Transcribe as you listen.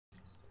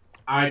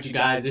Alright, you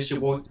guys, it's your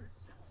boy.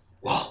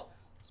 Whoa.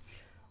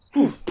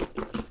 Whew.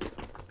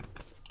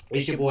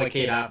 It's your boy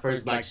K Dot,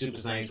 first Black Super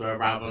Saiyan to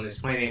arrive on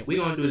this planet. We're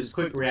gonna do this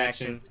quick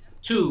reaction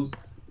to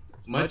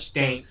Much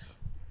Thanks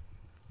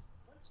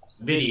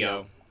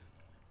video.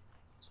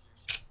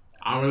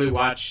 I don't really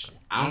watch.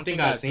 I don't think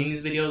I've seen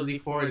these videos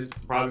before. This is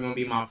probably gonna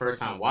be my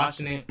first time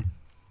watching it.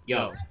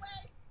 Yo,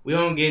 we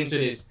gonna get into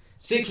this.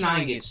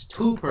 6IX9INE gets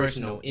too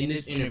personal in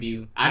this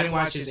interview. I didn't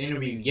watch this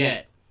interview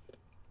yet.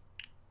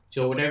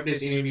 So whatever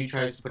this interview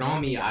tries to put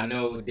on me, I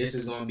know this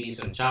is gonna be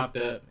some chopped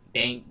up,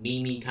 dank,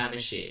 beamy kind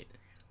of shit.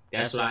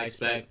 That's what I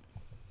expect.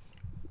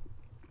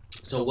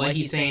 So what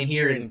he's saying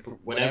here in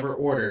whatever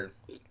order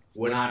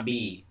would not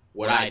be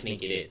what I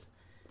think it is.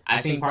 I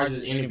seen parts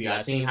of this interview.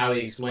 I seen how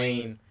he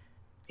explained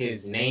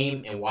his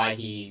name and why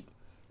he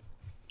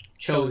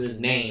chose his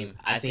name.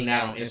 I seen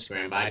that on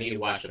Instagram, but I need to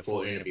watch the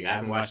full interview. I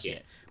haven't watched it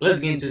yet. Let's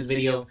get into this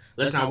video.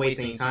 Let's not waste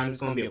any time. It's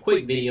gonna be a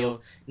quick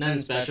video, nothing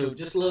special,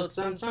 just a little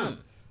something,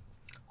 something.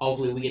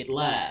 Hopefully we get to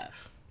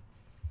laugh.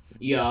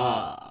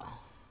 Yeah.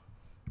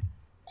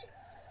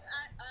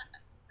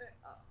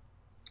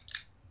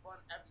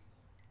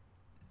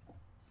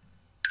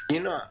 You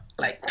know,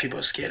 like, people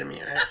are scared of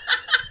me, right?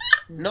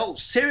 No,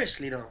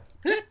 seriously, though.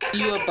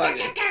 You a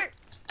bugging.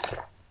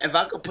 If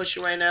I could push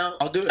you right now,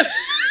 I'll do it.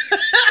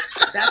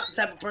 That's the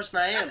type of person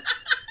I am.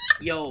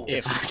 Yo.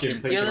 If I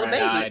can push You're a it little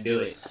right now, baby. I'd do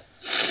it.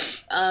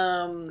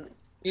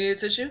 You need a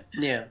tissue?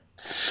 Yeah.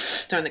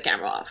 Turn the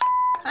camera off.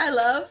 Hi,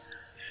 love.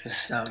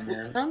 What's up,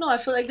 man? I don't know. I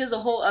feel like there's a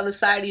whole other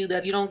side of you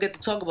that you don't get to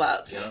talk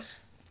about. Yeah.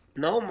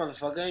 No,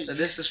 motherfucker.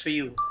 This is for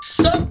you.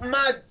 Suck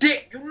my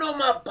dick. You know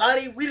my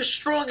body. We the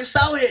strongest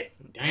out here.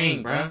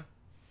 Dang, bro.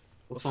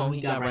 What phone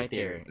he got right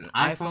there? An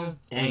iPhone?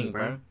 Dang,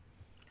 bro.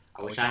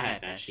 I wish I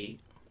had that shit.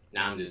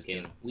 Nah, I'm just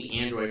kidding. We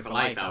Android for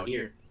life out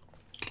here.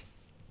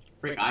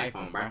 Frick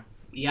iPhone, bro.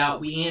 We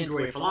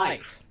Android for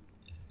life.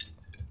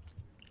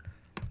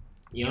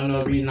 You don't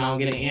know the reason I don't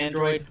get an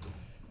Android?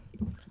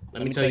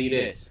 Let me tell you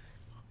this.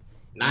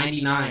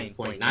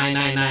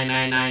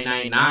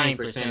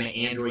 99.9999999% of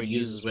Android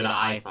users with an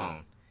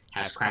iPhone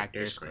has cracked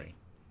their screen.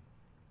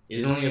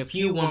 There's only a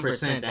few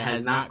 1% that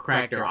has not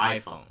cracked their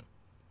iPhone.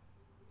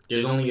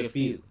 There's only a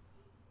few.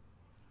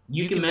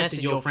 You can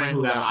message your friend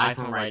who got an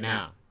iPhone right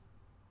now.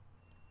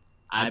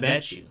 I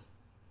bet you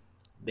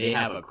they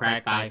have a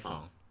cracked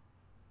iPhone.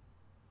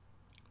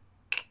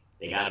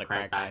 They got a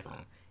cracked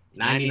iPhone.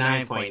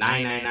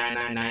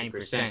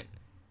 99.99999%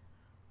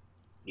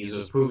 This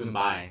was proven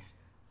by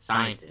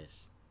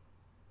scientists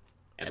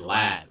at a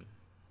lab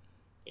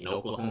in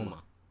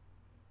Oklahoma.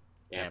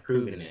 They have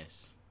proven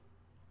this.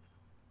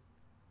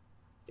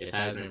 This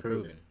has been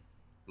proven.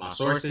 My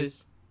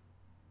sources,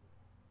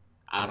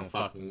 I don't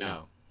fucking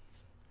know.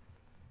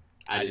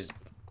 I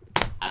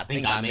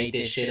think I made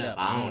this shit up.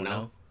 I don't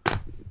know.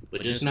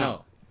 But just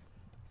know.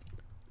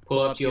 Pull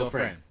up to your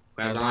friend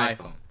who has an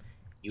iPhone.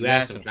 You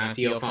ask them, can I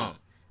see your phone?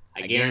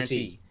 I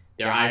guarantee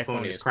their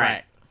iPhone is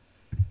cracked.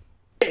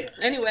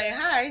 Anyway,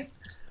 hi.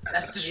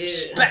 That's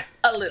disrespect.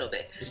 A little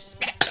bit.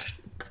 Respect.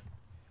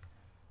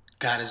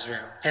 God is real.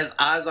 His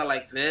eyes are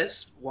like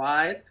this,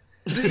 wide.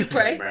 Do you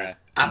pray? Bruh.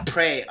 I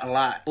pray a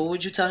lot. What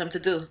would you tell him to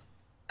do?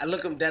 I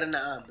look him dead in the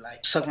eye, I'm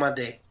like, suck my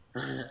dick.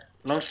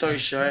 Long story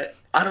short,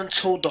 I done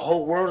told the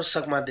whole world to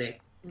suck my dick.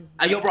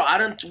 Yo, bro, I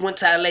done went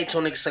to LA,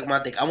 told niggas to suck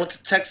my dick. I went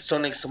to Texas,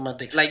 told niggas to suck my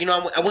dick. Like, you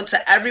know, I went to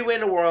everywhere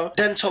in the world,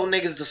 then told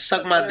niggas to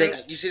suck my dick.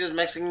 You see this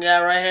Mexican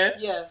guy right here?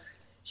 Yeah.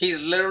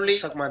 He's literally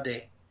suck my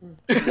dick.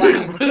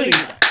 Wow.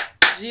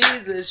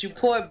 Jesus, you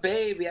poor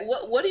baby.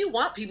 What do you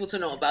want people to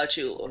know about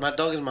you? My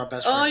dog is my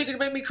best friend. Oh, you're gonna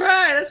make me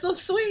cry. That's so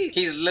sweet.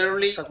 He's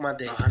literally suck my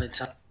dick 100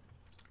 times.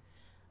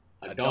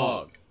 A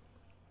dog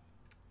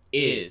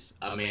is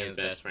a man's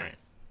best friend.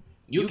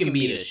 You can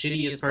be the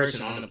shittiest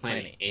person on the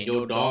planet, and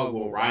your dog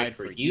will ride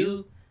for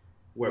you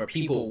where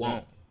people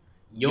won't.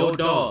 Your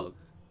dog,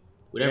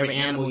 whatever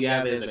animal you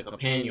have as a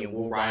companion,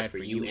 will ride for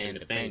you and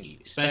defend you,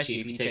 especially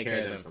if you take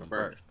care of them from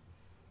birth.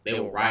 They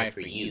will ride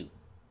for you.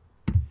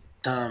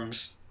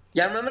 Thumbs.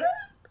 Y'all remember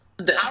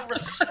that? I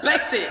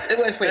respect it.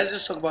 Let's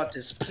just talk about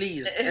this,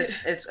 please.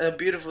 It's a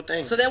beautiful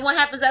thing. So then what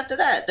happens after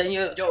that? Then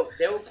you... Yo,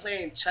 they were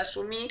playing chess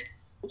with me.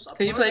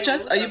 Can you play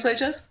chess? Are you play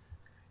chess?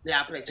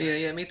 Yeah, I play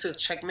chess. Yeah, me too.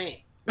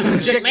 Checkmate.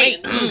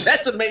 Checkmate.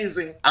 That's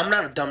amazing. I'm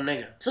not a dumb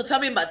nigga. So tell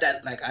me about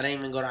that. Like, I didn't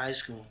even go to high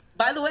school.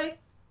 By the way,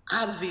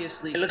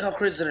 obviously... Look how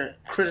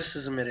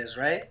criticism it is,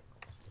 right?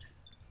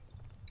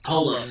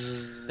 Hold up.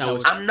 That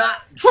was I'm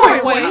not...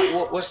 Troy Way.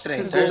 What's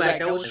today? Go back.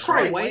 That was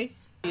Troy Way.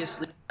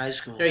 Obviously. High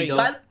school. There you go.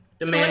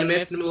 The man, the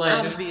myth, the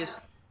legend.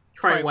 Obviously.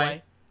 Troy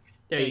Way.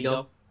 There you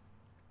go.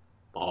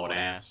 Bald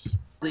ass.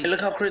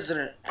 Look how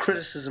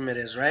criticism it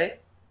is, right?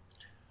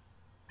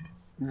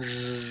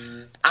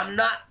 I'm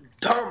not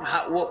dumb.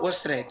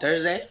 What's today?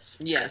 Thursday?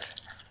 Yes.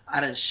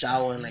 I didn't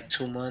shower in like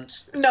 2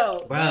 months.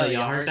 No. Bro,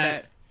 y'all heard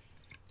that?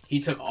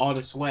 He took all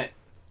the sweat.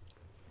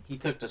 He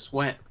took the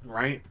sweat,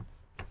 right?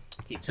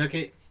 He took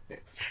it.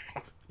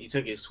 He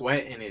took his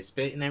sweat and his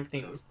spit and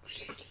everything.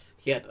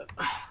 He had to...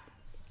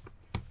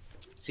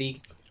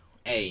 See?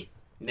 Hey,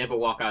 never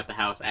walk out the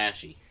house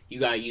ashy. You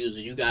gotta use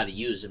what you gotta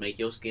use to make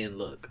your skin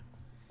look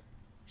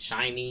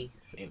shiny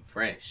and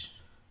fresh.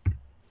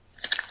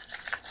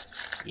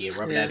 Yeah,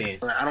 rub that in.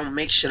 I don't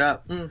make shit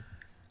up.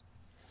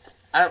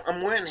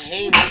 I'm wearing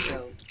Hanes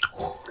though.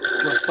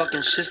 With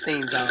fucking shit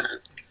stains out.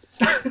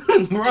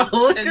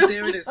 Bro, and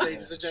there it is,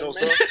 ladies and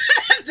gentlemen.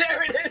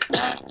 There it is.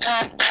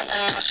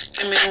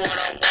 Give me what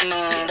I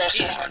wanna. Boss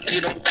on her,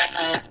 need a bummer.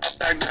 I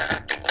back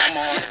that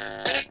bummer.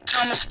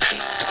 Time to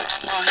stand up.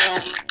 I'm out here on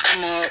the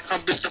camera. I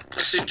beat the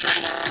pussy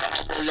drummer. I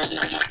roll up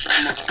on my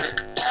drummer.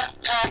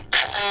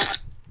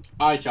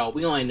 Alright, y'all.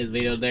 We gonna end this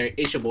video there.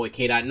 It's your boy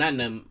K-Dot. Not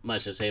nothing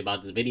much to say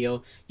about this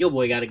video. Your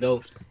boy gotta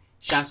go.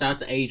 Shouts out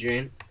to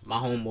Adrian, my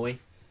homeboy.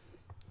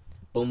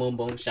 Boom, boom,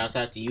 boom. Shouts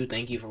out to you.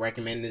 Thank you for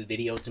recommending this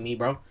video to me,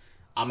 bro.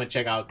 I'm gonna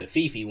check out the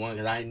Fifi one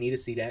because I need to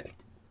see that.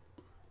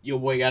 Your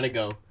boy gotta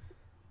go.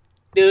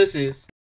 Deuces.